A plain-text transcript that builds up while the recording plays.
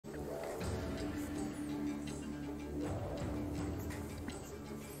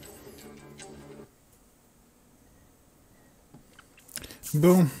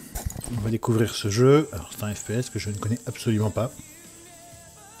Bon, on va découvrir ce jeu. Alors c'est un FPS que je ne connais absolument pas.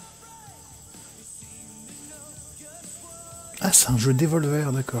 Ah, c'est un jeu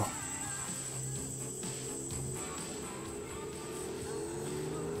Devolver, d'accord.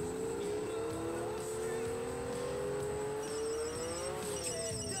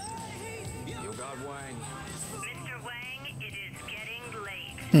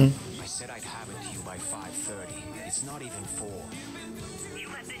 Hmm. I said I'd have it to you by 5:30. It's not even 4. You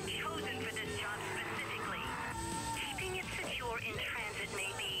have been chosen for this job specifically. Keeping it secure in transit may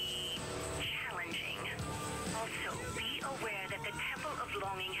be challenging. Also, be aware that the Temple of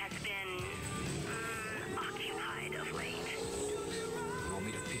Longing has been occupied of late. You want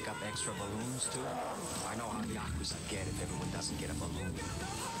me to pick up extra balloons too? I know how Yakuza get if everyone doesn't get a balloon.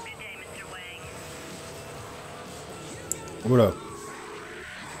 Good day, Mr. Wang. Oula.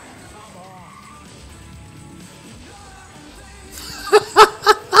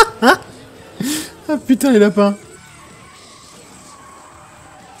 Ah putain les lapins.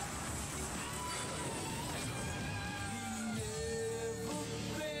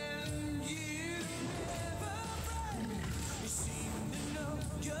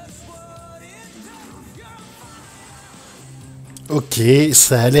 Ok,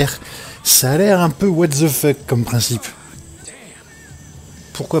 ça a l'air un peu what the fuck comme principe.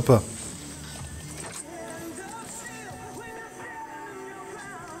 Pourquoi pas?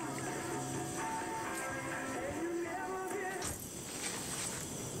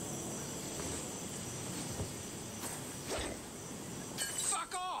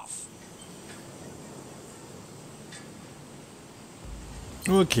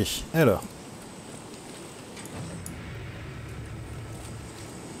 Ok, alors.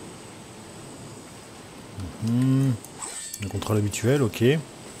 Le contrôle habituel, ok.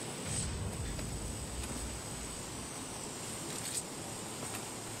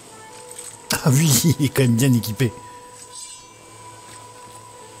 Ah oui, il est quand même bien équipé.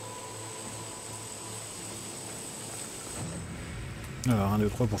 Alors, 1, 2,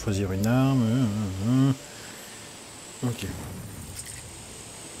 3 pour choisir une arme. Ok.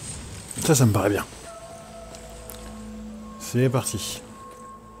 Ça me paraît bien. C'est parti.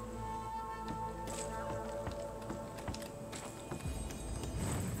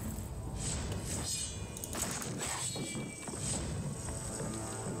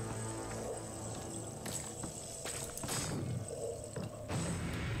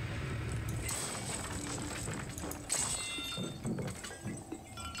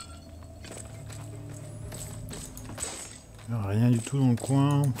 Rien du tout dans le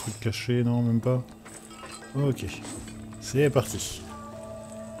coin, truc caché, non, même pas. Ok, c'est parti.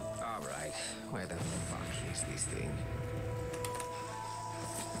 Alright, where the fuck is this thing?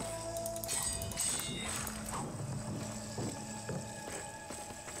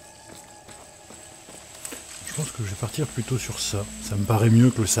 Je pense que je vais partir plutôt sur ça. Ça me paraît mieux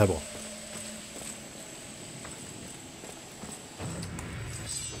que le sabre.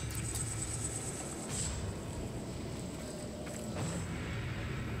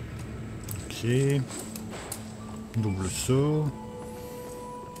 Ok. Double saut.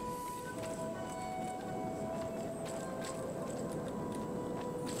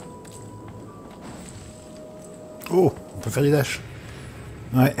 Oh, on peut faire des dashs.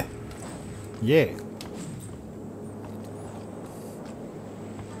 Ouais. Yeah.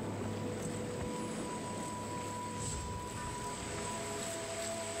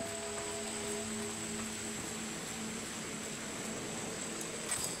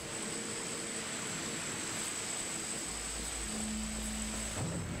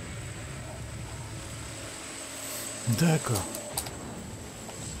 D'accord.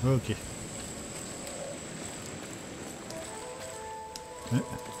 Ok. Ouais.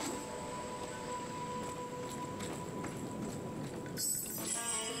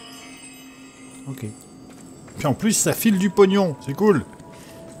 Ok. Puis en plus, ça file du pognon. C'est cool.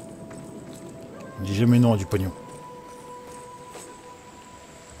 On dit jamais non à du pognon.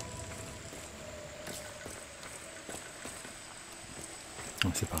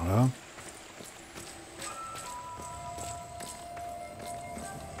 Donc c'est par là.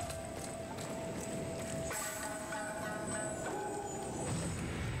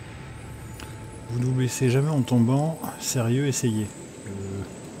 Vous ne vous baissez jamais en tombant. Sérieux, essayez.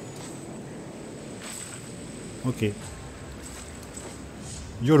 Ok.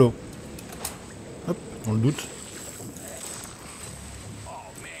 YOLO. Hop, on le doute.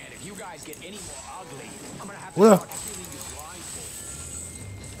 Oula.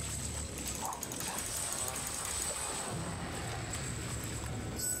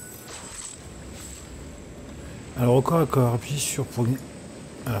 Alors au corps à corps, appuie sur pour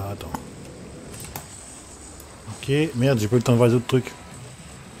Alors attends. Ok, merde, j'ai pas eu le temps de voir les autres trucs.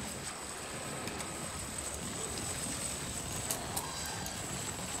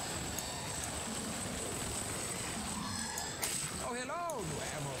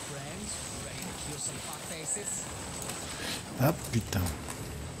 Ah putain.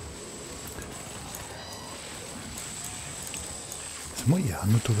 C'est moi, il y a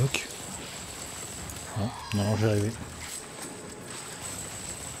un autolock. Non, non, j'ai arrivé.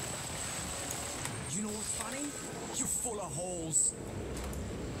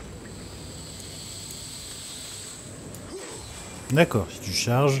 D'accord, si tu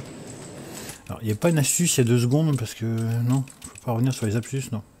charges. Alors, il n'y a pas une astuce il y a 2 secondes parce que non, faut pas revenir sur les astuces,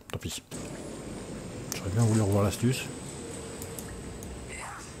 non. Tant pis. J'aurais bien voulu revoir l'astuce.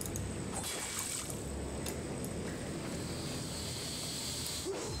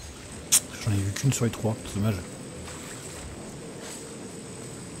 J'en ai vu qu'une sur les 3, c'est dommage.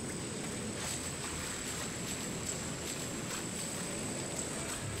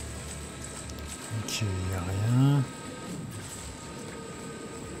 Ok, il n'y a rien.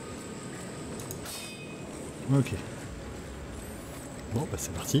 Ok. Bon, bah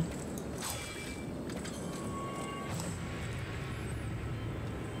c'est parti.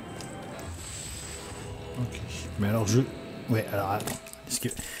 Ok. Mais alors je... Ouais, alors attends.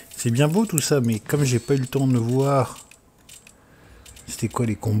 C'est bien beau tout ça, mais comme j'ai pas eu le temps de voir... C'était quoi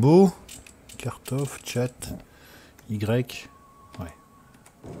les combos? Carte off, chat, Y. Ouais.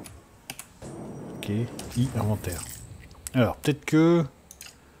 Ok. I, inventaire. Alors, peut-être que...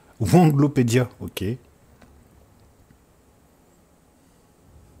 Wanglopédia, ok.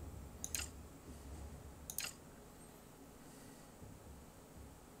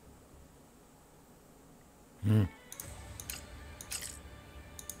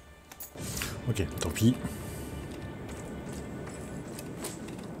 Ok, tant pis.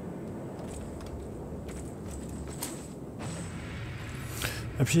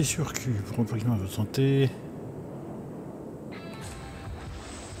 Appuyez sur Q pour comprimer votre santé.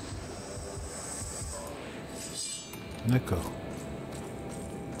 D'accord.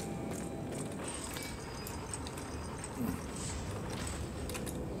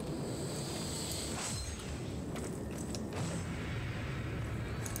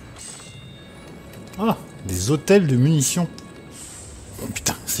 Ah, des hôtels de munitions. Oh,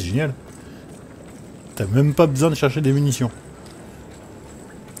 putain, c'est génial. T'as même pas besoin de chercher des munitions.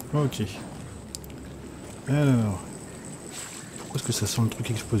 Ok. Alors. Pourquoi est-ce que ça sent le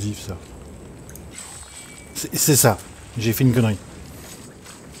truc explosif, ça? C'est ça. J'ai fait une connerie.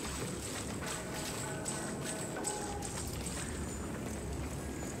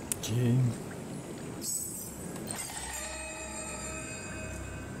 Ok.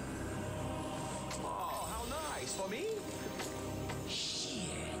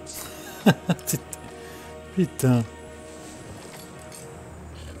 Putain.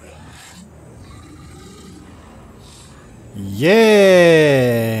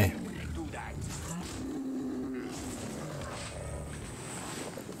 Yeah.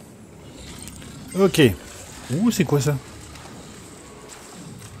 Ok. Ouh, c'est quoi ça?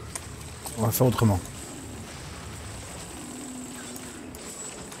 On va faire autrement.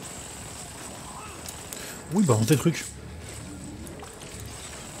 Oui, bah on des trucs.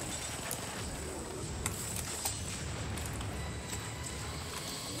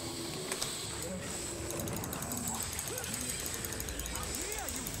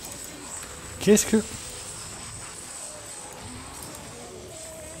 Qu'est-ce que...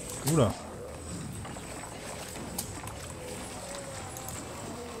 Oula.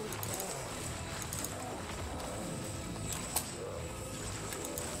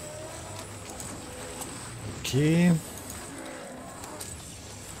 Ok.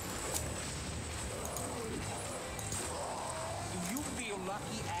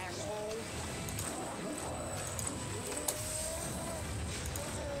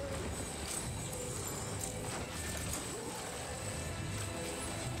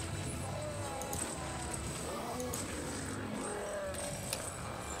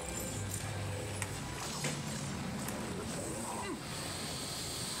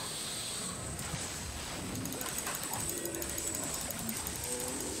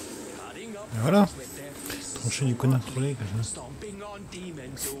 Et voilà. Trancher du connard trollé.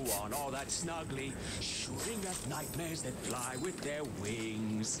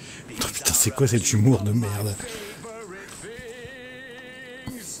 Oh, putain, c'est quoi cet humour de merde?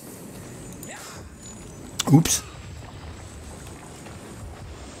 Oups.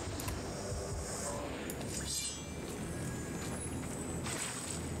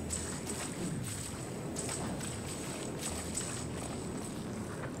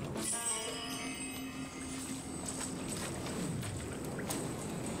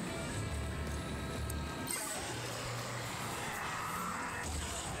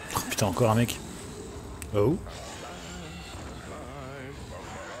 putain, encore un mec. Oh.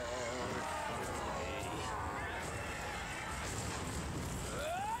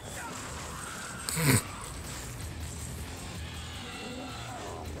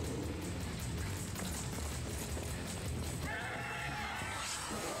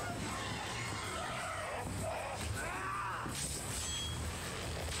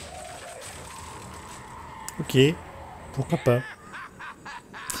 Ok, pourquoi pas.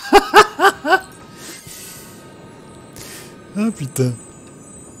 Ah putain.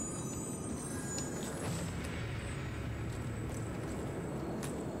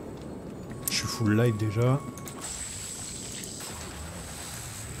 Je suis full live déjà.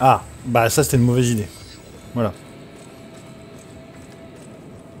 Ah, bah ça c'était une mauvaise idée. Voilà.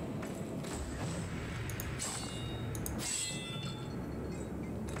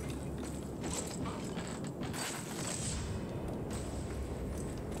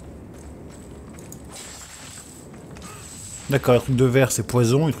 D'accord, le truc de vert c'est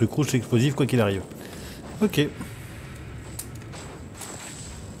poison, le truc rouge c'est explosif quoi qu'il arrive. Ok.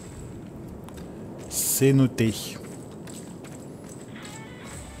 C'est noté.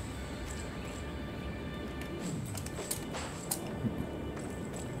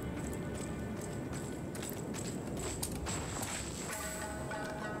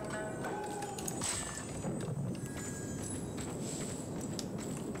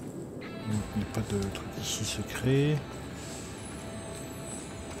 Il n'y a pas de truc ici secret.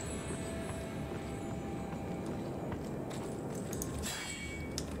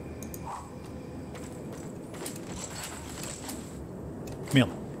 Merde.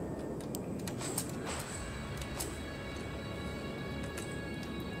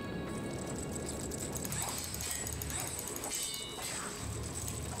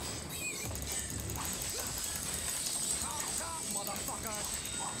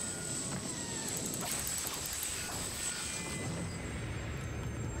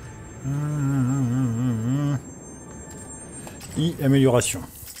 Amélioration.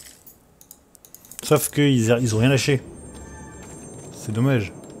 Sauf qu'ils ont rien lâché. C'est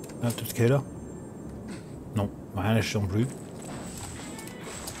dommage. Ah, tout ce qu'elle est là. Non, rien lâché non plus.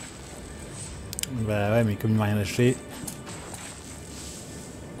 Bah ouais, mais comme il m'a rien lâché.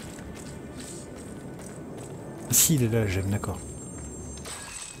 Si, il est là, j'aime, d'accord.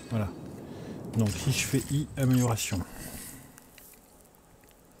 Voilà. Donc si je fais I, amélioration.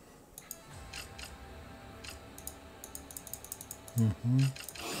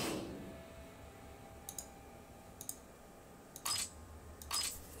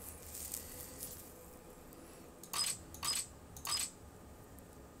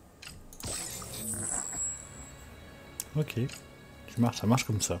 Ok, ça marche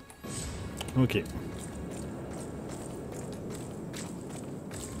comme ça. Ok.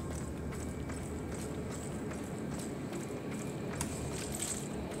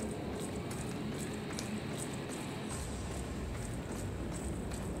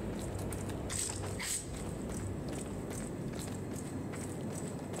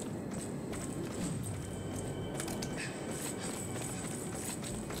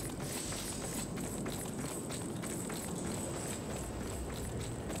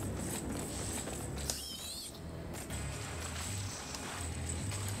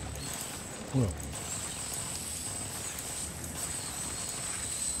 Oula.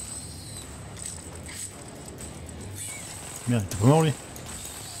 Merde, t'es pas mort lui?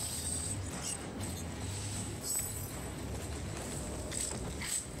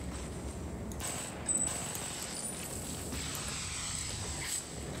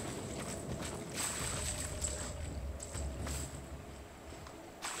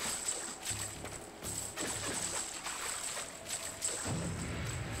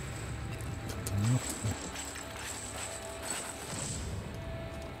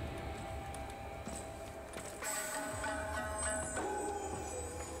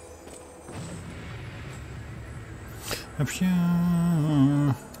 Ok,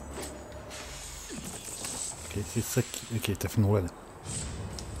 c'est ça qui... Ok, t'as fait une roulade.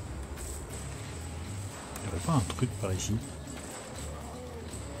 Il n'y aurait pas un truc par ici?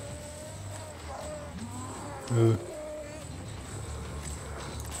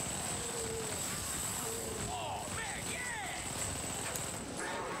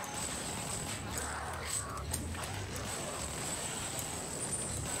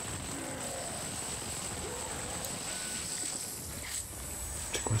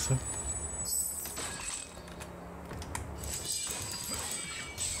 C'est quoi ça?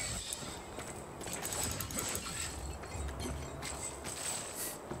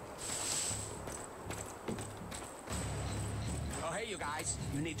 guys.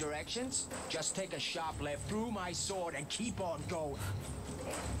 You need directions? Just take a sharp left through my sword and keep on going.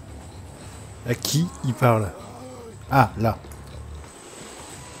 À qui il parle? Ah, là.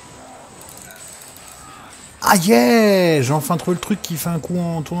 Ah yeah! J'ai enfin trouvé le truc qui fait un coup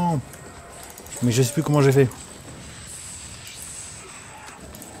en tournant. Mais je sais plus comment j'ai fait.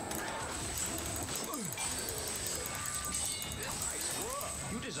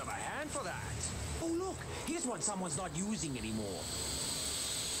 You deserve a hand for that. Oh look, here's one someone's not using anymore.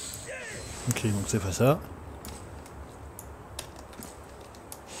 Ok, donc c'est pas ça.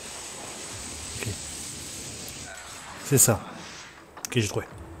 Ok. C'est ça. Ok, j'ai trouvé.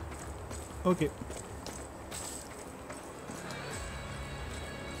 Ok.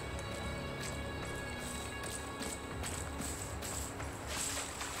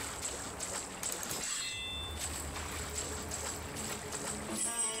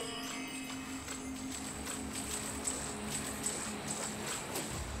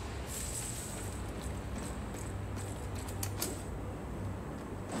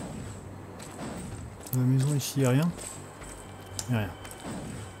 La maison ici, il n'y a rien. Il n'y a rien.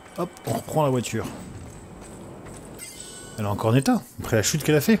 Hop, on reprend la voiture. Elle est encore en état, après la chute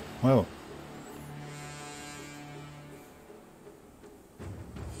qu'elle a fait. Ouais.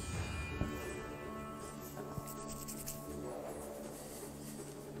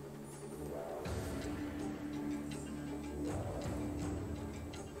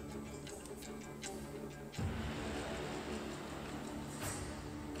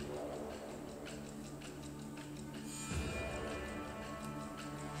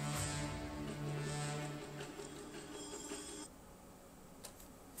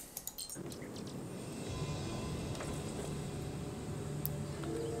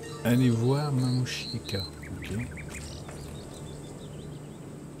 Allez voir Mamushika. Ok.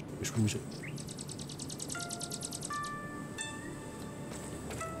 Je peux bouger.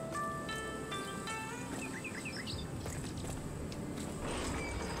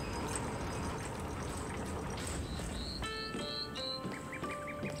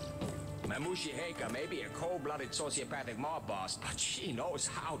 Mamushika may be a cold-blooded sociopathic mob boss, but she knows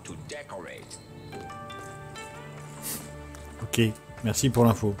how to decorate. Ok, merci pour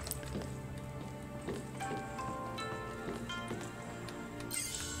l'info.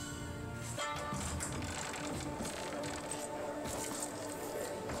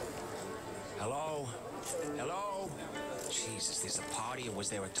 Hello? Hello? Jesus, there's a party or was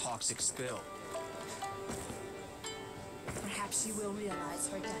there a toxic spill? Perhaps you will realize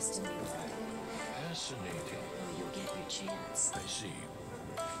her destiny. Fascinating. Or you'll get your chance. I see.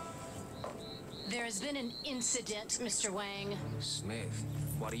 There has been an incident, Mr. Wang. Smith,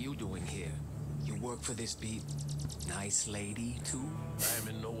 what are you doing here? You work for this nice lady, too? I am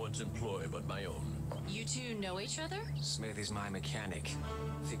in no one's employ but my own. You two know each other? Smith is my mechanic.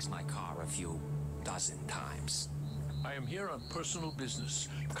 Fixed my car a few dozen times. I am here on personal business.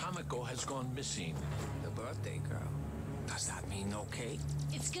 Kamiko has gone missing. The birthday girl. Does that mean no cake?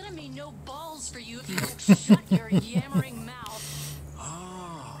 It's gonna mean no balls for you if you don't shut your yammering mouth.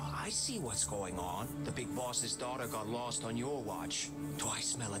 Ah, I see what's going on. The big boss's daughter got lost on your watch. Do I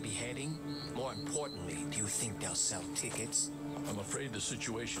smell a beheading? More importantly, do you think they'll sell tickets? I'm afraid the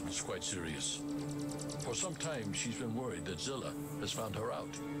situation is quite serious. For some time, she's been worried that Zilla has found her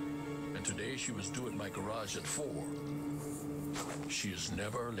out. And today she was due at my garage at 4. She is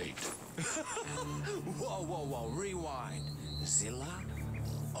never late. Whoa, rewind. Zilla?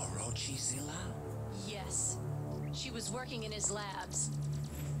 Orochi Zilla? Yes. She was working in his labs.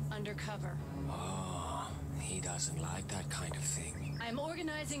 Undercover. Oh, he doesn't like that kind of thing. I'm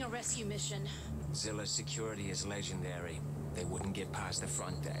organizing a rescue mission. Zilla's security is legendary. They wouldn't get past the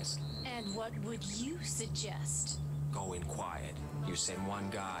front desk. And what would you suggest? Go in quiet. You send one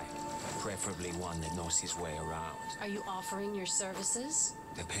guy, preferably one that knows his way around. Are you offering your services?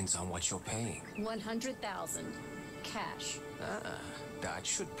 Depends on what you're paying. 100,000. Cash. That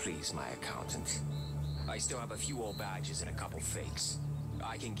should please my accountant. I still have a few old badges and a couple fakes.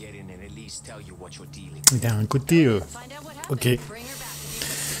 I can get in and at least tell you what you're dealing with. D'un côté, Find out what happened. ok. Bring her back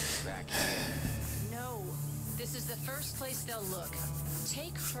with you. Back here. No. This is the first place they'll look.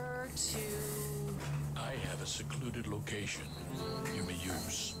 Take her to... I have a secluded location you may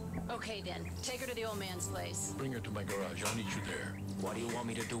use. Okay then. Take her to the old man's place. Bring her to my garage. I'll meet you there. What do you want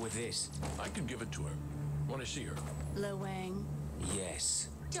me to do with this? I can give it to her. Want to see her? Lo Wang, Yes.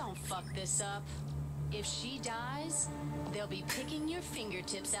 don't fuck this up. If she dies, they'll be picking your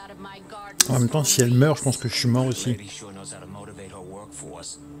fingertips out of my garden. En même temps, si elle meurt, je pense que je suis mort aussi. Lady sure knows how to motivate her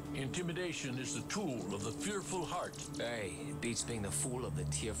workforce. Intimidation is the tool of the fearful heart. Hey, it beats being the fool of the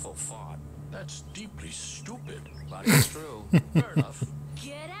tearful fart. That's deeply stupid. But it's true. Fair enough.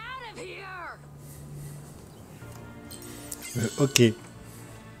 Get out of here! Ok.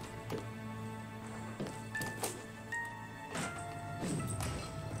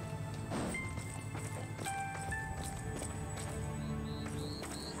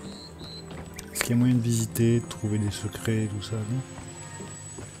 Est-ce qu'il y a moyen de visiter, de trouver des secrets, tout ça, non?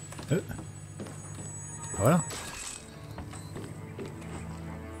 Voilà.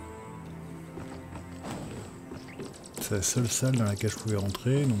 C'est la seule salle dans laquelle je pouvais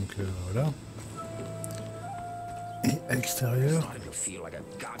rentrer, donc voilà. Et à l'extérieur... Starting to feel like a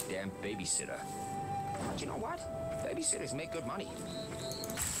goddamn babysitter. But you know what? Babysitters make good money.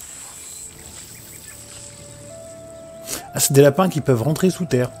 Ah, c'est des lapins qui peuvent rentrer sous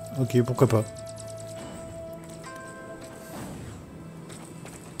terre. Ok, pourquoi pas.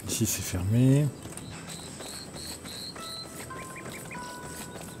 Ici c'est fermé.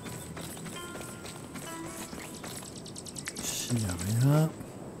 Ici il n'y a rien.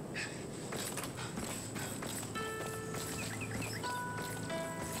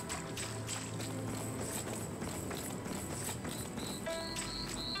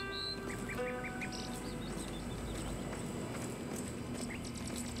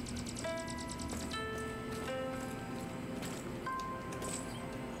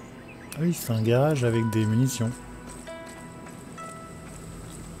 Ah oui, c'est un garage avec des munitions.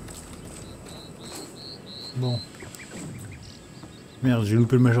 Bon. Merde, j'ai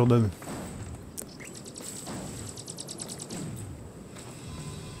loupé le majordome.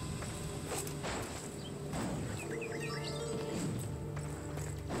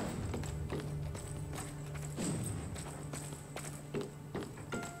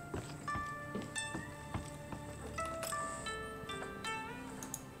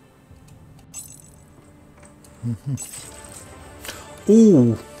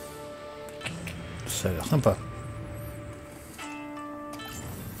 Oh, ça a l'air sympa.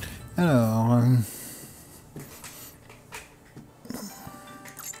 Alors...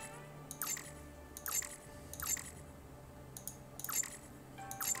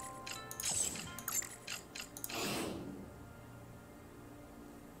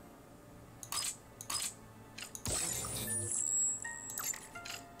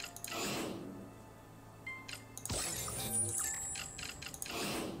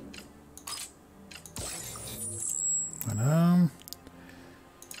 Voilà.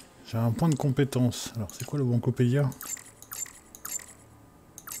 J'ai un point de compétence. Alors, c'est quoi le Bancopédia?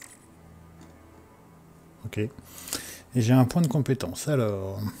 Ok. Et j'ai un point de compétence.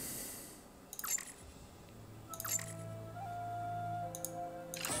 Alors...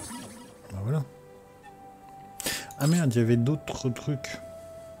 Ben voilà. Ah merde, il y avait d'autres trucs.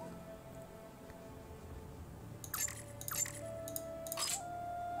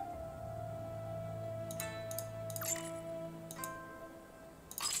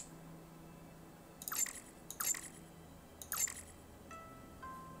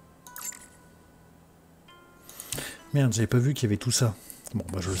 Merde, j'avais pas vu qu'il y avait tout ça. Bon,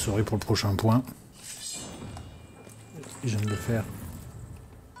 bah je le saurai pour le prochain point. Je viens de le faire.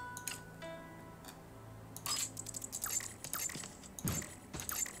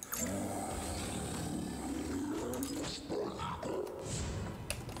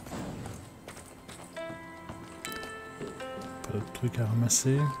 Pas d'autres trucs à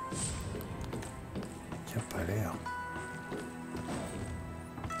ramasser. Il n'y a pas l'air.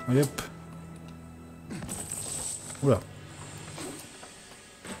 Allez hop. Oula.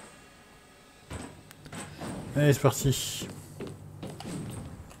 Allez, c'est parti.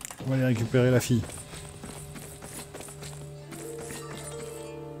 On va aller récupérer la fille.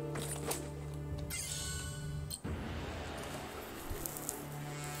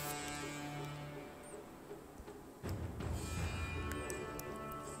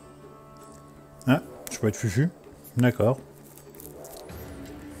 Ah, je peux être fufu. D'accord.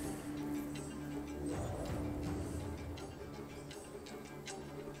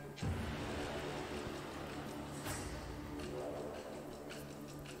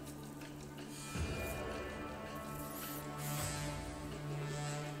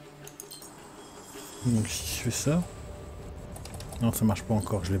 Donc si je fais ça... Non, ça marche pas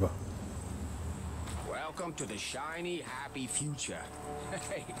encore, je l'ai pas. Welcome to the shiny, happy future.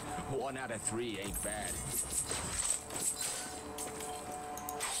 Hey, 1 out of 3 ain't bad.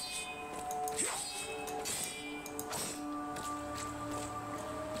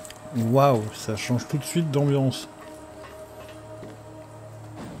 Waouh, ça change tout de suite d'ambiance.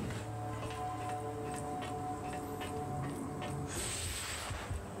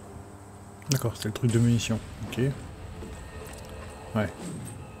 D'accord, c'était le truc de munitions. Ok. Ouais.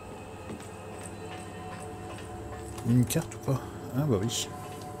 Une carte ou pas? Ah bah oui.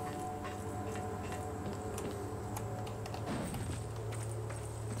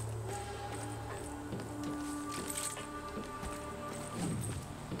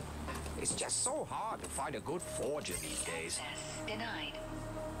 It's just so hard to find a good forger these days. Denied.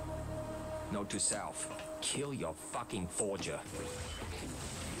 Note to self, kill your fucking forger.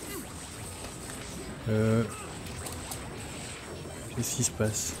 Qu'est-ce qui se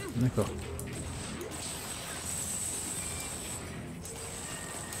passe? D'accord.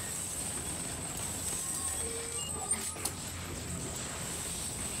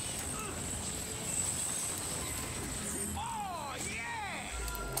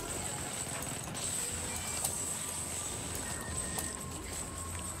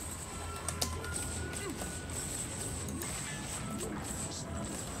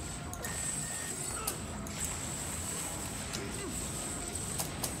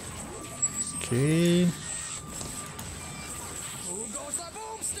 Ok.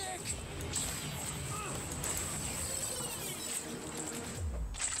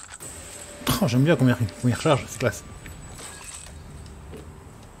 Oh, j'aime bien comment il recharge, c'est classe.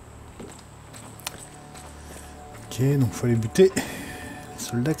 Ok, donc faut aller buter les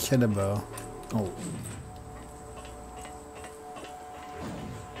soldats qu'il y a là-bas. En haut.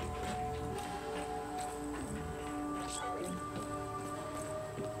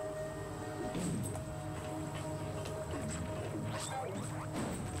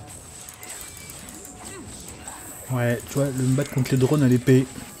 Ouais, tu vois, le me battre contre les drones à l'épée,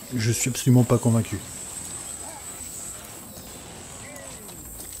 je suis absolument pas convaincu.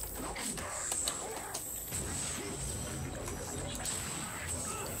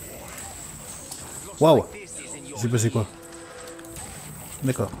 Waouh! Il s'est passé quoi?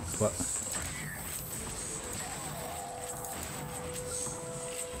 D'accord, toi.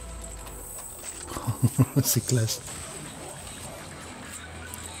 C'est classe.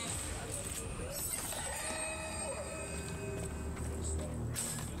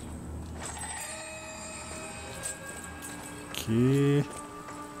 Ok.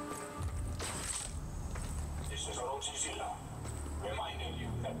 This is Zilla, reminding you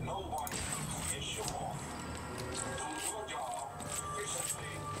that no one is sure. Do your job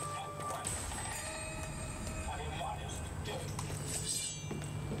efficiently and quietly. I am modest, dead.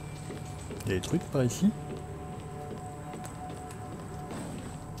 Il y a des trucs par ici?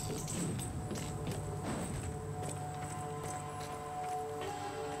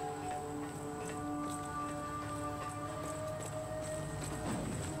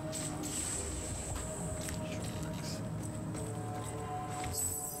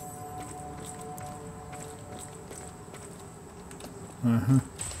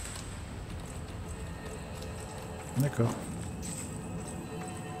 D'accord.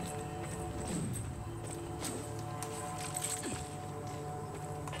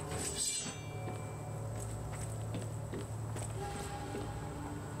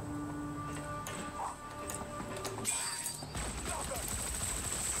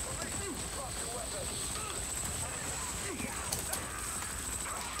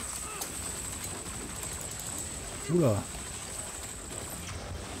 Oula.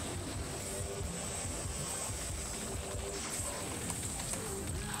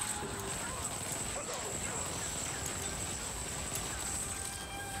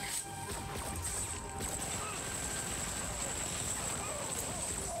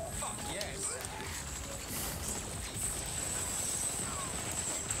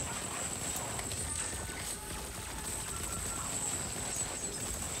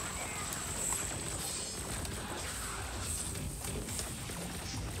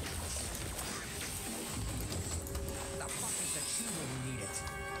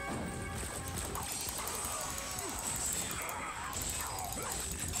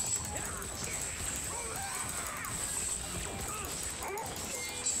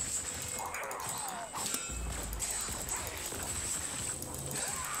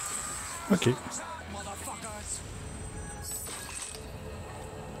 Ok.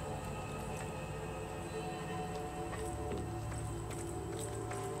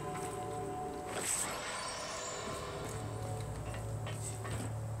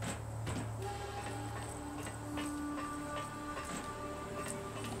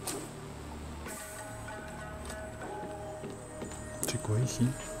 C'est quoi ici?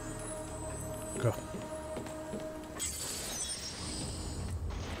 D'accord.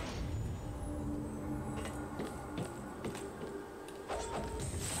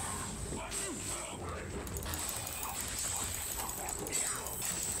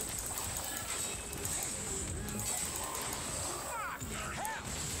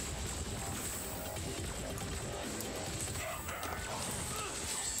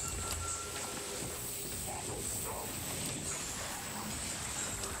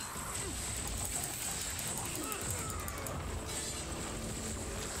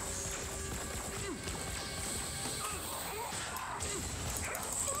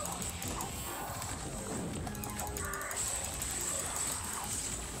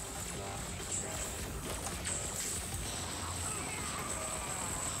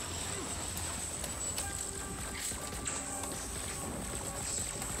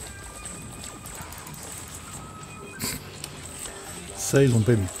 Ça, ils ont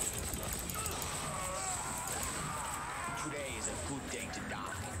pas aimé. Today is a good day to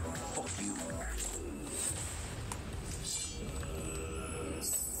die. For you.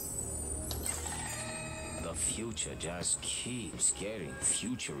 The future just keeps getting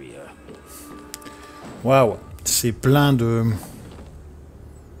futurier. Waouh, c'est plein de...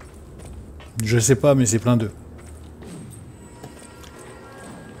 Je sais pas, mais c'est plein de...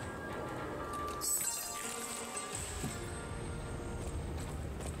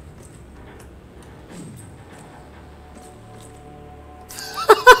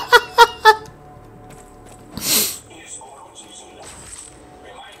 Is Orochizilla,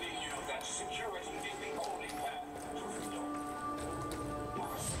 reminding you that security is the only path to freedom.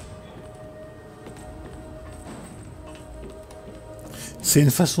 C'est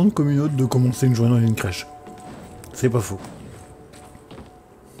une façon comme une autre de commencer une journée dans une crèche. C'est pas faux.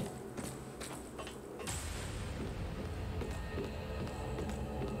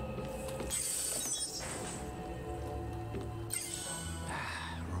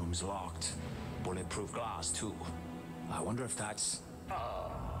 Room's locked. Bulletproof glass, too. I wonder if that's...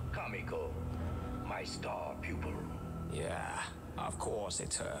 Ah, Kamiko, my star pupil. Yeah, of course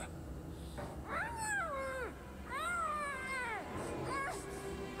it's her.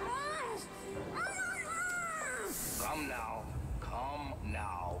 Come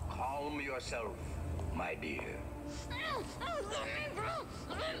now, calm yourself, my dear.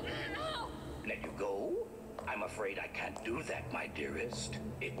 Let you go? I'm afraid I can't do that, my dearest.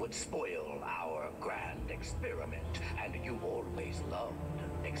 It would spoil our grand experiment, and you always loved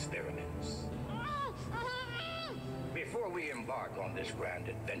experiments. Before we embark on this grand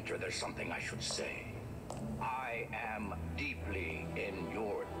adventure, there's something I should say. I am deeply in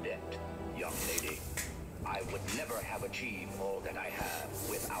your debt, young lady. I would never have achieved all that I have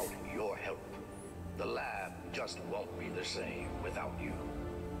without your help. The lab just won't be the same without you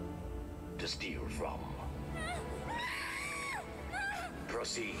to steal from.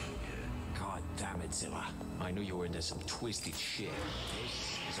 Proceed. God damn it, Zilla. I knew you were into some twisted shit.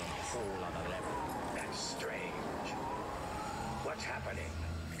 This is on a whole other level. That's strange. What's happening?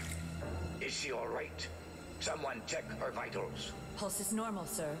 Is she all right? Someone check her vitals. Pulse is normal,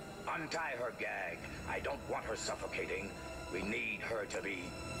 sir. Untie her gag. I don't want her suffocating. We need her to be...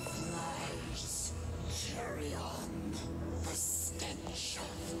 Lies. Carry on. The stench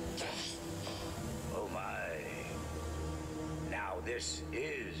of death. Oh my. Now this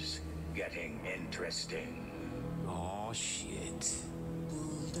is getting interesting. Oh, shit.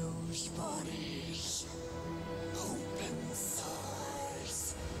 Bulldoze bodies. Open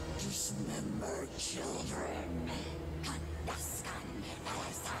sores. Dismembered children.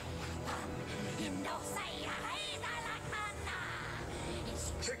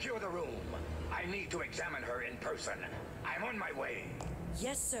 Secure the room. I need to examine her in person. I'm on my way.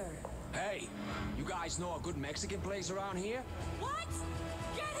 Yes, sir. Hey, you guys know a good Mexican place around here? What?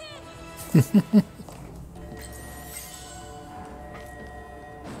 Get him!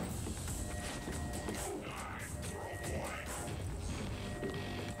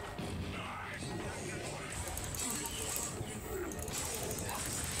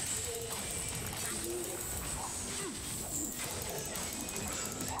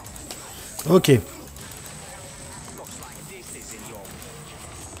 Ok. Looks like this is in your...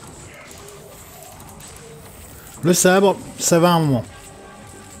 Le sabre, ça va un moment.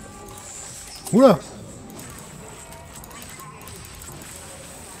 Oula!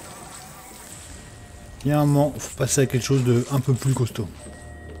 Il y a un moment, faut passer à quelque chose de un peu plus costaud.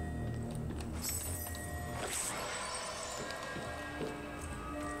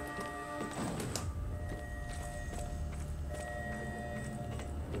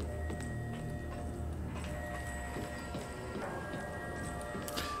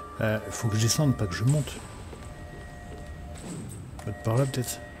 Faut que je descende, pas que je monte. Peut-être par là,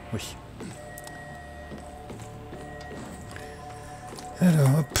 peut-être. Oui.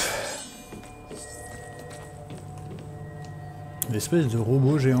 Alors, hop. L'espèce de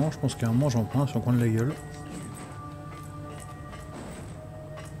robot géant, je pense qu'à un moment j'en prends un sur le coin de la gueule.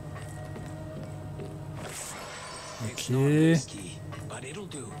 Ok. But it'll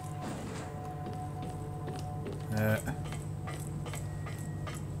do.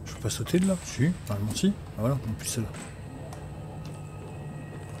 Je peux pas sauter de là? Si, normalement si. Ah voilà, en plus c'est là.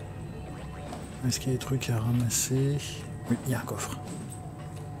 Est-ce qu'il y a des trucs à ramasser? Oui, il y a un coffre. De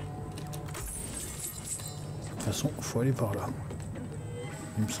toute façon, il faut aller par là.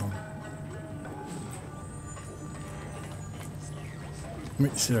 Il me semble.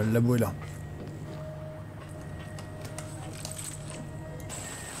 Oui, c'est là, le labo est là.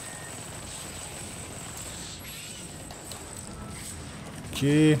 Ok.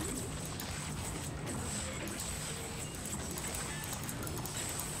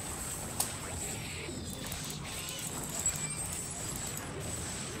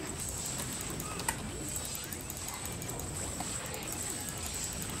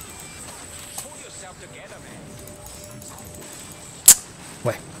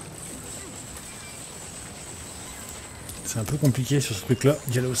 Ouais. C'est un peu compliqué sur ce truc-là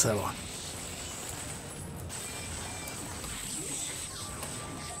d'y aller au sabre.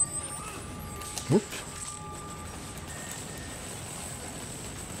 Oups.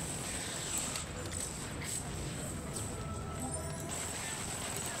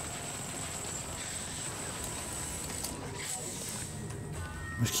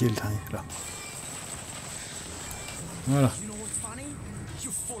 Où est-ce qu'il est le dernier? Là. Voilà.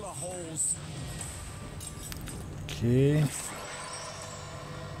 Ok. Il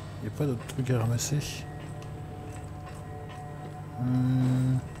n'y a pas d'autres trucs à ramasser.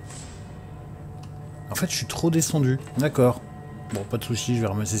 En fait, je suis trop descendu. D'accord. Bon, pas de soucis, je vais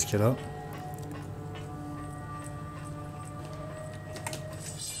ramasser ce qu'il y a là.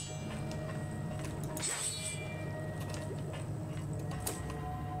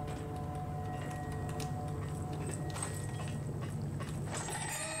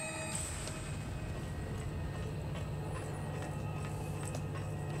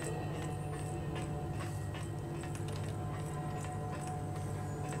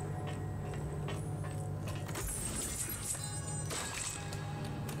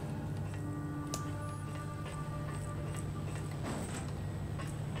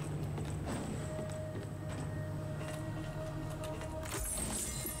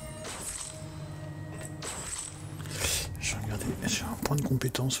 J'ai un point de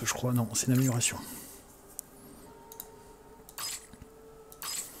compétence, je crois. Non, c'est une amélioration.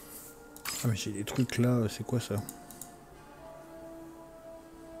 Ah mais j'ai des trucs là, c'est quoi ça?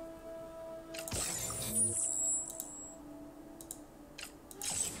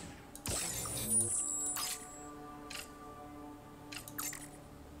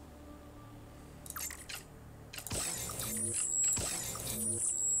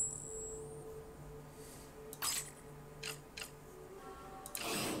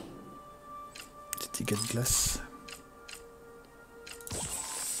 Des dégâts de glace.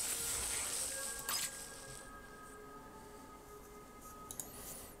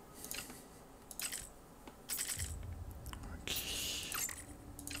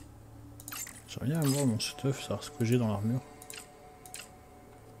 J'ai rien à voir mon stuff, savoir ce que j'ai dans l'armure.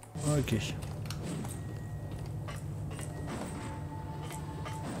 Ok.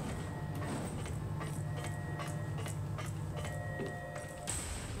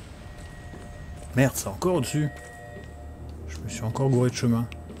 Merde, c'est encore au-dessus. Je me suis encore gouré de chemin.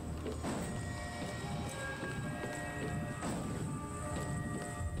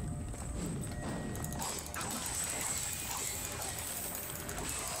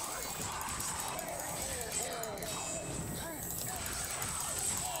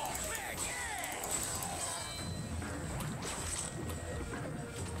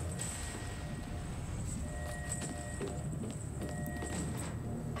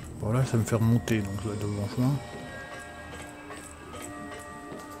 Voilà, ça me fait remonter, donc je dois être devant chemin.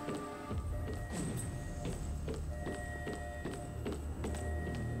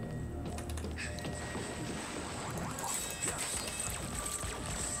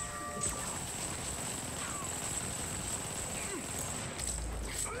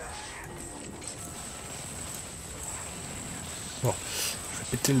 Bon, je vais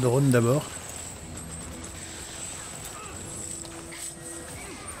péter le drone d'abord.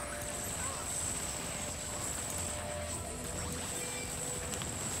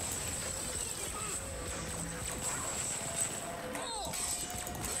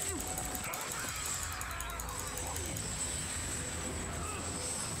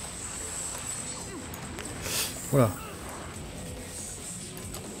 Voilà.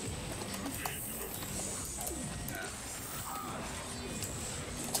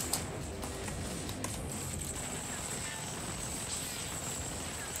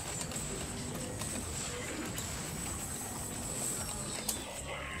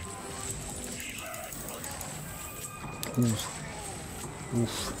 Ouf.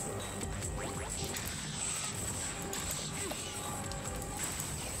 Ouf.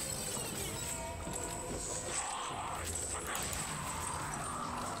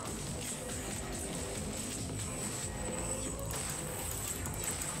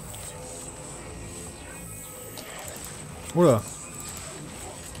 Oula.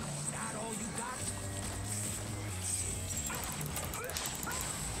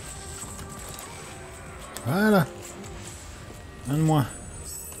 Voilà. Un de moins.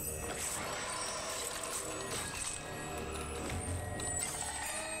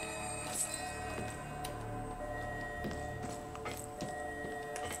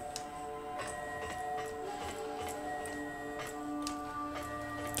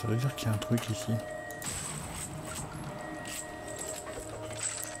 Ça veut dire qu'il y a un truc ici.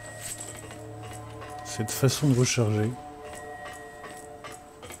 Cette façon de recharger.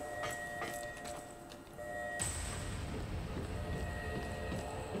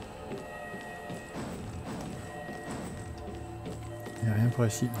 Il n'y a rien par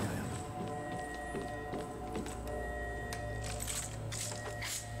ici, il n'y a rien.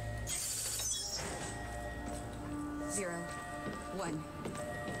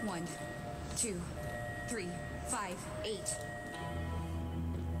 1, 2, 3, 5, 8.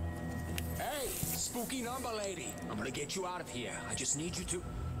 Hey, spooky number lady. I'm gonna get you out of here. I just need you to...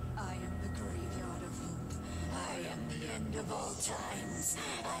 I am the graveyard of hope. I am the end of all times.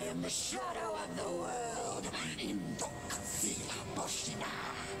 I am the shadow of the world.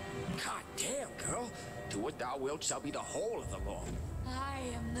 God damn, girl. Do what thou wilt shall be the whole of the law. I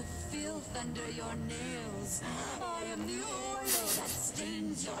am the filth under your nails. I am the oil that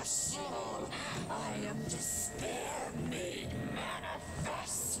stains your soul. I am despair made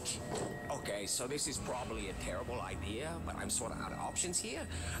manifest. Okay, so this is probably a terrible idea, but I'm sort of out of options here.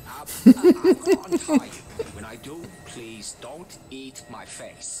 I'm gonna untie you. When I do, please don't eat my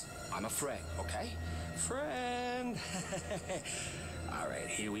face. I'm a friend, okay? Friend. All right,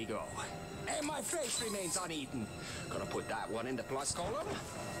 here we go. And my face remains uneaten. Gonna put that one in the plus column.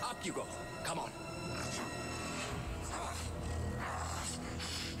 Up you go. Come on.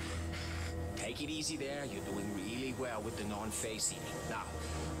 Take it easy there. You're doing really well with the non-face eating. Now,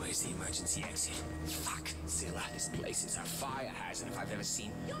 where's the emergency exit? Fuck, Zilla. This place is a fire hazard if I've ever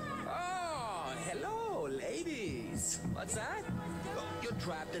seen. Oh, hello, ladies. What's that? Oh, you're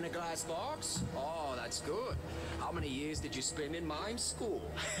trapped in a glass box? Oh, that's good. How many years did you spend in mime school?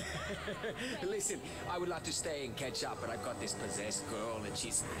 Listen, I would love to stay and catch up, but I've got this possessed girl and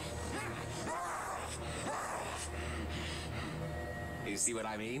she's... You see what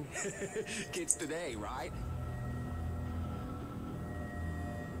I mean? Kids today, right?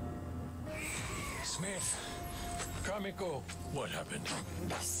 Smith. Kamiko, what happened?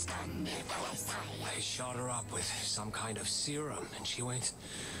 They shot her up with some kind of serum, and she went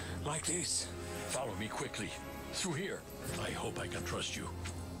like this. Follow me quickly. Through here. I hope I can trust you.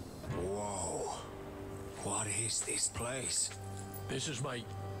 Whoa. What is this place? This is my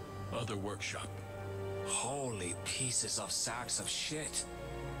other workshop. Holy pieces of sacks of shit.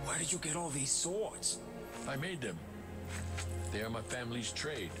 Where did you get all these swords? I made them. They are my family's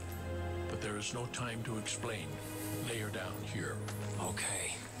trade. But there is no time to explain. Lay her down here.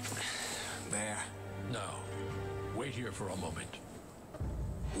 Okay. There. Now, wait here for a moment.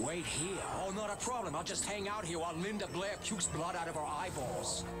 Wait here? Oh, not a problem. I'll just hang out here while Linda Blair pukes blood out of her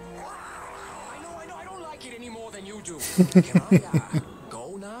eyeballs. I know. I don't like it any more than you do. Can I,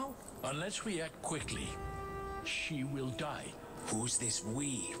 go now? Unless we act quickly, she will die. Who's this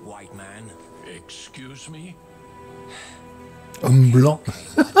we, white man? Excuse me? Homme blanc.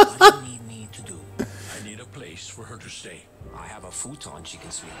 What do you need me to do? I need a place for her to stay. I have a futon she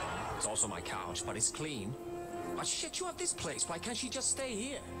can sleep on. It's also my couch, but it's clean. Oh, shit, you have this place. Why can't she just stay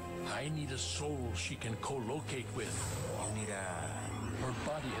here? I need a soul she can co-locate with. You need a... Her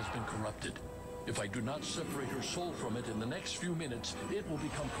body has been corrupted. If I do not separate her soul from it in the next few minutes, it will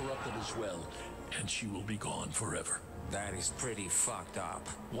become corrupted as well, and she will be gone forever. That is pretty fucked up.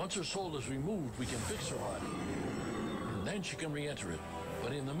 Once her soul is removed, we can fix her body. And then she can re-enter it.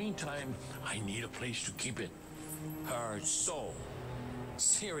 But in the meantime, I need a place to keep it. Her soul?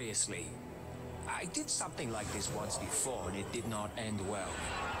 Seriously? I did something like this once before, and it did not end well.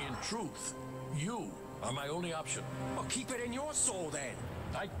 In truth, you are my only option. Well, keep it in your soul, then.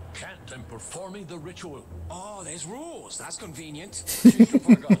 I can't. I'm performing the ritual. Oh, there's rules. That's convenient. She's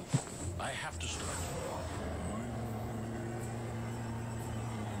forgotten. I have to start.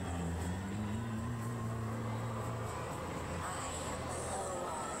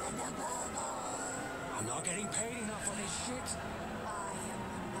 I'm not getting paid enough for this shit. I am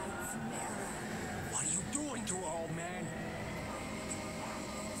the night's mirror. What are you doing to her, old man?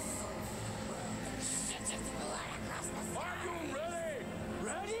 Are you ready?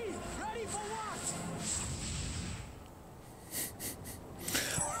 Ready? Ready for what?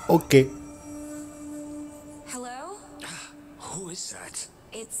 Ok. Hello? Who is that?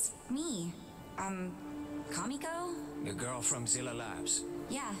 It's me. Kamiko? The girl from Zilla Labs.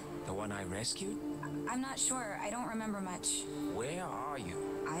 Yeah. The one I rescued? I'm not sure. I don't remember much. Where are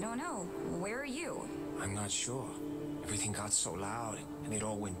you? I don't know. Where are you? I'm not sure. Everything got so loud, and it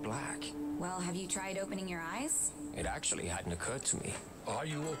all went black. Well, have you tried opening your eyes? It actually hadn't occurred to me. Are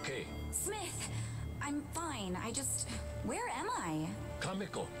you okay? Smith! I'm fine. Where am I?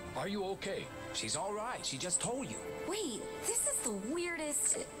 Kamiko, are you okay? She's all right. She just told you. Wait, this is the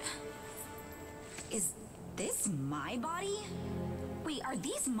weirdest... Is this my body? Wait, are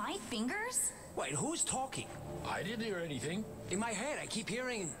these my fingers? Wait, who's talking? I didn't hear anything. In my head, I keep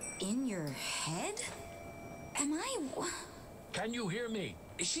hearing... In your head? Am I... Can you hear me?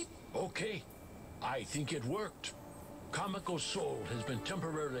 Is she... Okay. I think it worked. Kamiko's soul has been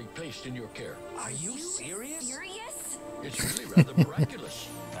temporarily placed in your care. Are you serious? Serious? It's really rather miraculous.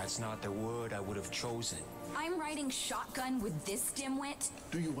 That's not the word I would have chosen. I'm riding shotgun with this dimwit?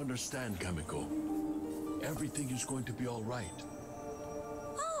 Do you understand, Kamiko? Everything is going to be all right.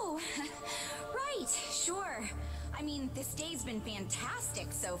 Oh, right, sure. I mean, this day's been fantastic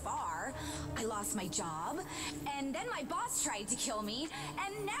so far. I lost my job, and then my boss tried to kill me,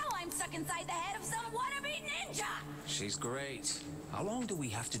 and now I'm stuck inside the head of some wannabe ninja! She's great. How long do we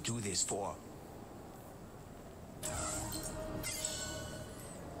have to do this for?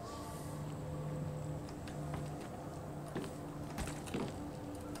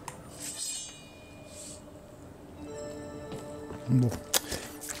 Bon.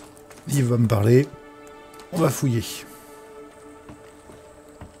 Il va me parler. On va fouiller.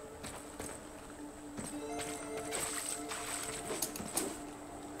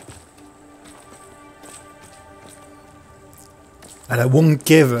 À la Wong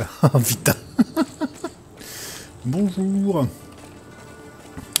Cave. Oh putain. Bonjour.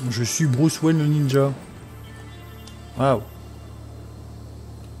 Je suis Bruce Wayne le ninja. Waouh.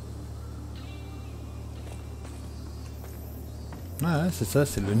 Ah ouais, c'est ça,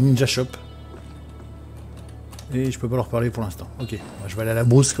 c'est le Ninja Shop. Et je peux pas leur parler pour l'instant. Ok, je vais aller à la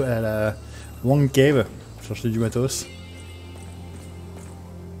Bruce, à la Wong Cave, chercher du matos.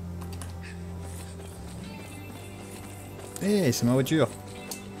 Eh, c'est ma voiture.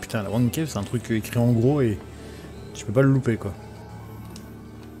 Putain, la Wong Cave, c'est un truc écrit en gros et je peux pas le louper quoi.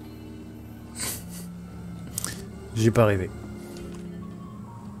 J'ai pas rêvé.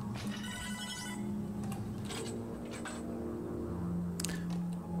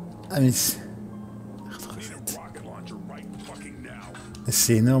 Ah mais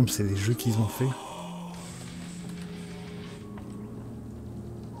c'est énorme, c'est les jeux qu'ils ont fait.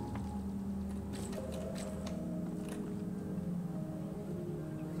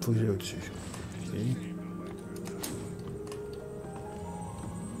 Faut que j'aille au-dessus. Okay.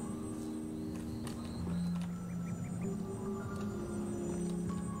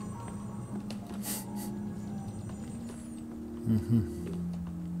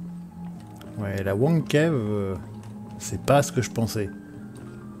 Ouais, la Wong Cave, c'est pas ce que je pensais.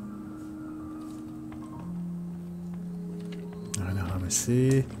 Rien à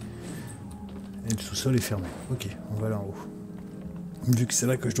ramasser. Et le sous-sol est fermé. Ok, on va là en haut. Vu que c'est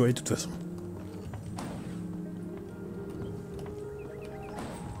là que je dois aller de toute façon.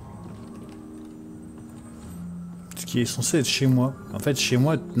 Ce qui est censé être chez moi. En fait, chez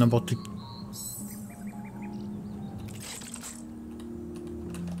moi, n'importe qui.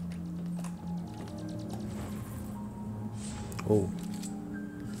 Oh.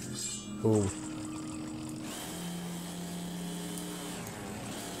 Oh.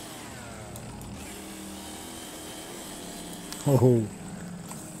 Oh oh.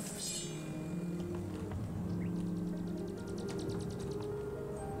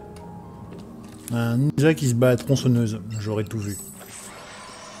 Un ninja qui se bat à tronçonneuse, j'aurais tout vu.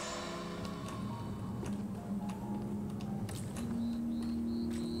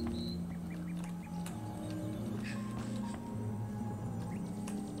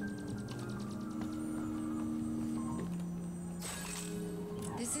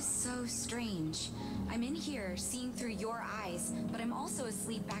 This is so strange. I'm in here, seeing through your eyes, but I'm also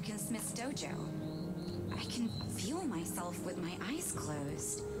asleep back in Smith's dojo. I can feel myself with my eyes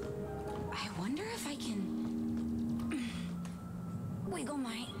closed. I wonder if I can... wiggle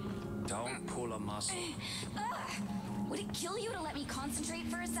my... Don't pull a muscle. Would it kill you to let me concentrate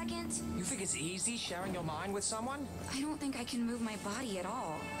for a second? You think it's easy sharing your mind with someone? I don't think I can move my body at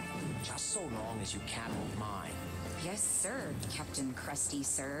all. Just so long as you can't move mine. Yes, sir, Captain Krusty,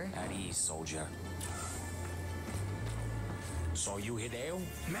 sir. At ease, soldier. So you Hideo?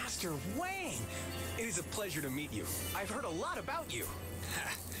 Master Wayne! It is a pleasure to meet you. I've heard a lot about you.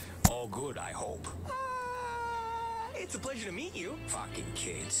 All good, I hope. It's a pleasure to meet you. Fucking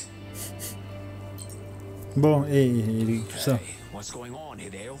kids. Bon, et tout ça. Hey, what's going on,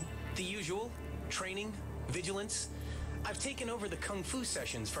 Hideo? The usual. Training, vigilance. I've taken over the Kung Fu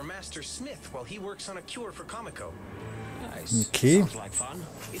sessions for Master Smith while he works on a cure for Kamiko. Nice. Okay. Sounds like fun.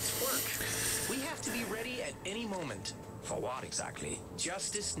 It's work. We have to be ready at any moment. For what exactly?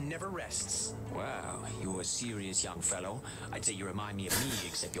 Justice never rests. Well, you're a serious young fellow. I'd say you remind me of me,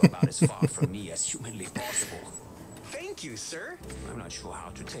 except you're about as far from me as humanly possible. Thank you, sir. I'm not sure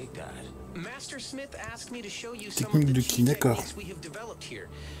how to take that. Master Smith asked me to show you some of Technique the de key qui, d'accord. techniques we have developed here.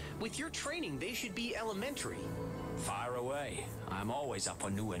 With your training, they should be elementary. Fire away. I'm always up for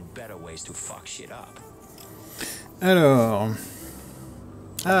new and better ways to fuck shit up. Alors...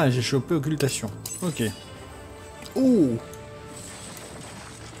 Ah, j'ai chopé occultation. Ok. Oh!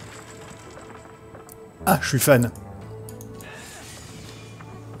 Ah, je suis fan.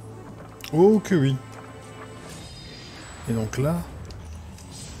 Oh que oui. Et donc là...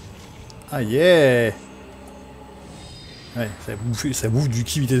 Ah yeah! Ouais, ça bouffe du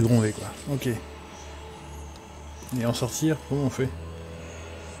ki vitesse grondée quoi. Ok. Et en sortir, comment on fait?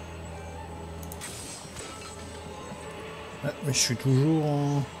 Ah, mais je suis toujours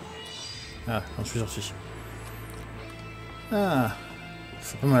en... Ah, j'en suis sorti. Ah,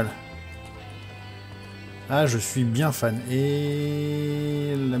 c'est pas mal. Ah, je suis bien fan.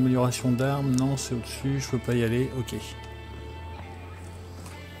 Et l'amélioration d'armes, non, c'est au-dessus, je peux pas y aller. Ok.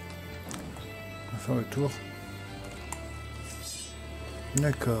 On va faire le tour.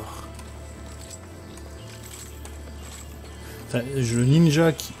 D'accord. Le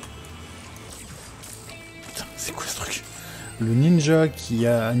ninja qui... Putain, c'est quoi ce truc? Le ninja qui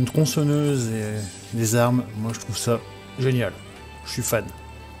a une tronçonneuse et des armes, moi je trouve ça génial. Je suis fan.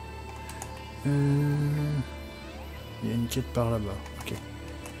 Il y a une quête par là-bas. Ok.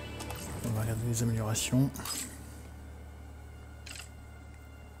 On va regarder les améliorations.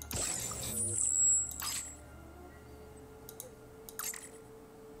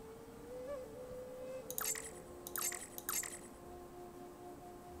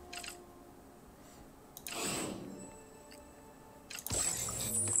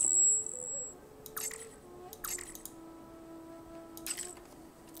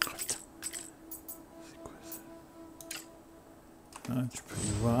 Ah, tu peux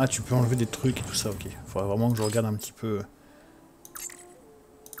y voir. Ah, tu peux enlever des trucs et tout ça, ok. Faudrait vraiment que je regarde un petit peu.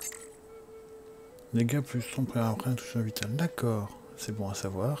 Dégâts plus ton prêt après tout ça vital. D'accord, c'est bon à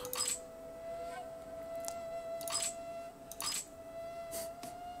savoir.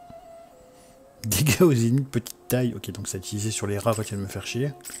 Dégâts aux ennemis de petite taille. Ok, donc c'est utilisé sur les rats quand ils viennent me faire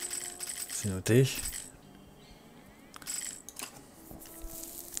chier. C'est noté.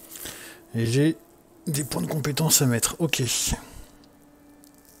 Et j'ai des points de compétence à mettre. Ok.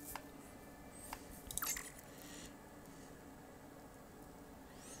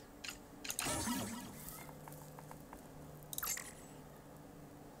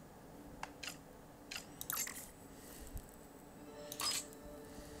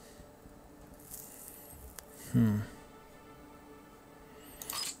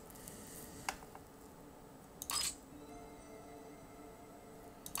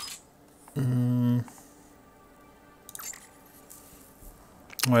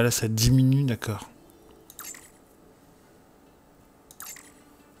 Ouais, là ça diminue, d'accord.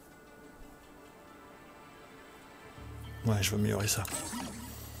 Ouais, je vais améliorer ça.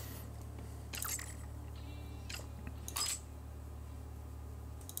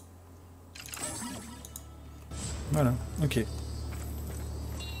 Voilà, ok.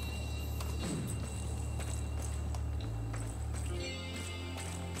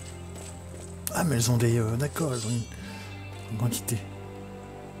 Ah, mais elles ont des... d'accord, elles ont une quantité.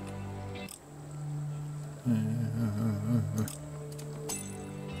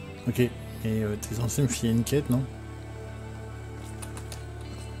 Ok, et t'es censé me filer une quête, non?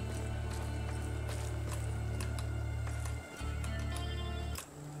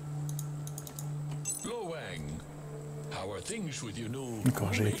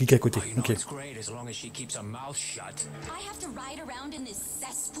 D'accord, j'avais cliqué à côté. Ok. I have to ride around in this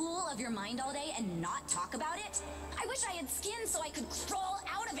cesspool of your mind all day and not talk about it? I wish I had skin so I could crawl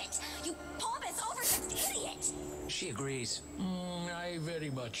out of it. You pompous, oversexed idiot! She agrees. I very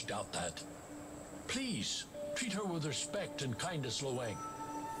much doubt that. Please, treat her with respect and kindness, Lo Wang.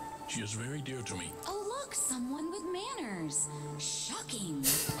 She is very dear to me. Oh look, someone with manners. Shocking.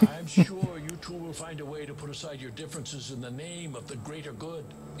 I'm sure you two will find a way to put aside your differences in the name of the greater good.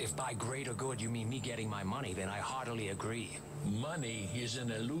 If by greater good you mean me getting my money, then I heartily agree. Money is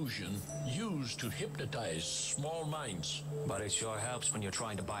an illusion used to hypnotize small minds. But it sure helps when you're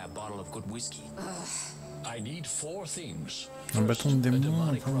trying to buy a bottle of good whiskey. I need 4 things. Un bâton de a démon,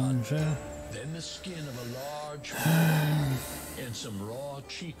 demonic rod, un fer. then the skin of a large and some raw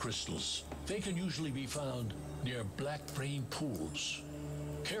chi crystals. They can usually be found near black brain pools.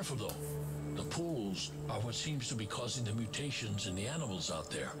 Careful though, The pools are what seems to be causing the mutations in the animals out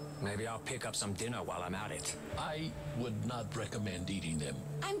there. Maybe I'll pick up some dinner while I'm at it. I would not recommend eating them.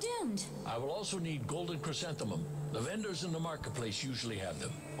 I'm doomed. I will also need golden chrysanthemum. The vendors in the marketplace usually have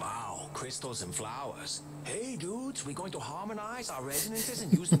them. Wow, crystals and flowers. Hey, dudes, we going to harmonize our resonances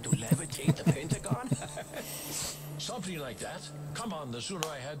and use them to levitate the Pentagon? Something like that. Come on, the sooner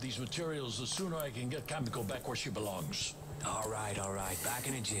I have these materials, the sooner I can get Kamiko back where she belongs. All right, back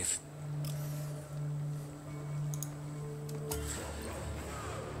in a jiff.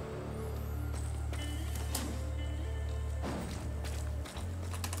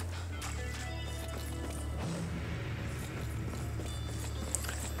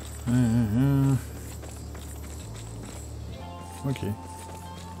 Ok.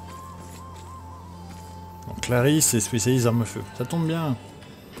 Donc Larry, c'est spécialiste armes à feu. Ça tombe bien.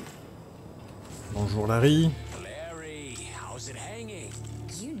 Bonjour Larry. Larry, how's it hanging?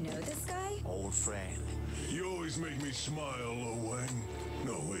 You know this guy? Old friend. You always make me smile, Wang.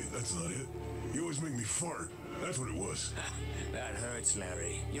 No, wait, that's not it. You always make me fart. That's what it was. That hurts,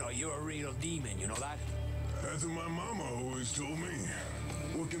 Larry. You know, you're a real demon, you know that? That's what my mama always told me.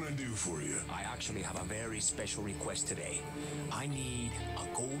 What can I do for you? I actually have a very special request today. I need a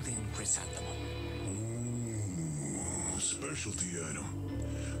golden chrysanthemum. Ooh, specialty item.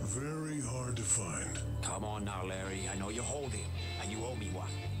 Very hard to find. Come on now, Larry. I know you're holding, and you owe me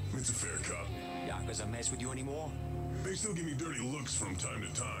one. It's a fair cop. Yakuza mess with you anymore? They still give me dirty looks from time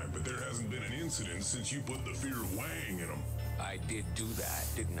to time, but there hasn't been an incident since you put the fear of Wang in them. I did do that,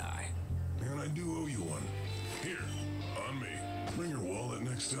 didn't I? And I do owe you one. Here, on me. Bring your wallet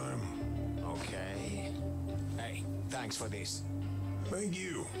next time. Okay. Hey, thanks for this. Thank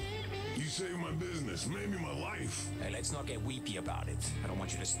you. You saved my business, maybe my life. Hey, let's not get weepy about it. I don't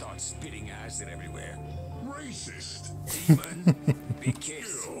want you to start spitting acid everywhere. Racist. Demon, big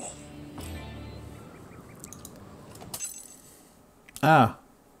kiss. Ew. Ah.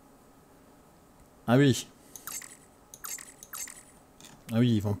 Ah oui. Ah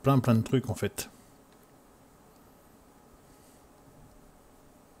oui, ils vendent plein de trucs en fait.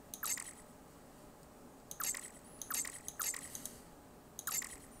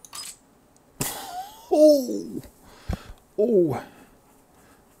 Oh. Oh.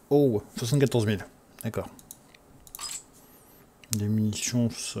 Oh. 74 000. D'accord. Les munitions,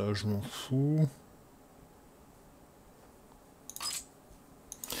 ça je m'en fous.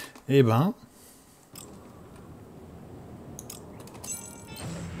 Eh ben...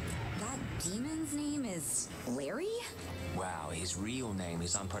 That demon's name is Larry? Wow, his real name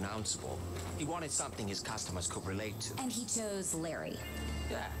is unpronounceable. He wanted something his customers could relate to. And he chose Larry.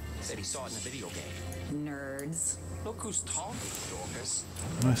 Yeah, said he saw it in a video game. Nerds. Look who's talking, Dorcas.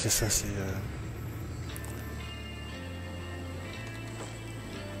 Ouais, c'est ça, c'est...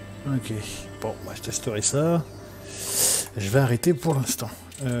 Ok, bon, bah, je testerai ça. Je vais arrêter pour l'instant.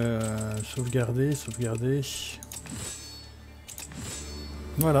 Sauvegarder.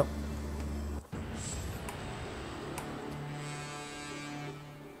 Voilà.